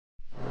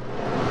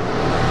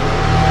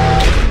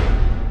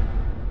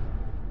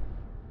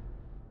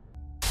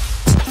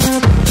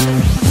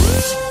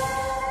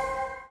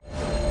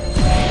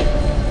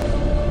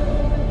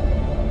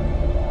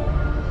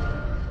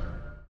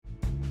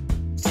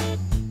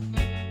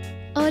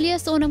Earlier,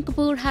 Sonam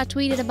Kapoor had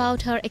tweeted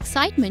about her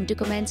excitement to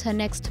commence her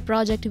next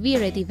project,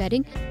 Veere Di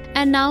Wedding,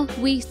 and now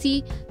we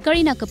see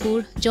Kareena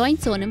Kapoor join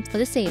Sonam for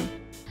the same.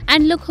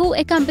 And look who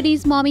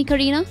accompanies mommy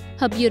Kareena,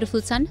 her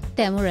beautiful son,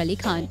 Taimur Ali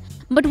Khan.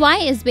 But why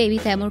is baby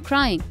Taimur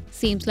crying?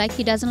 Seems like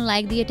he doesn't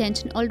like the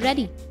attention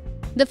already.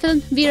 The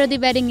film Veere Di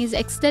Wedding is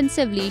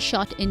extensively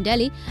shot in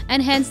Delhi,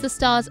 and hence the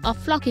stars are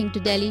flocking to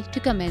Delhi to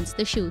commence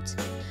the shoots.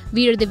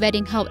 Veere Di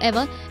Wedding,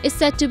 however, is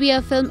said to be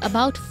a film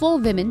about 4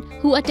 women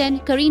who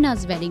attend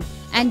Kareena's wedding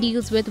and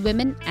deals with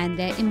women and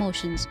their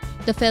emotions.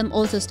 The film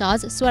also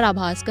stars Swara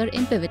Bhaskar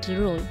in pivotal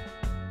role.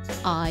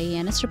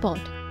 IANS report.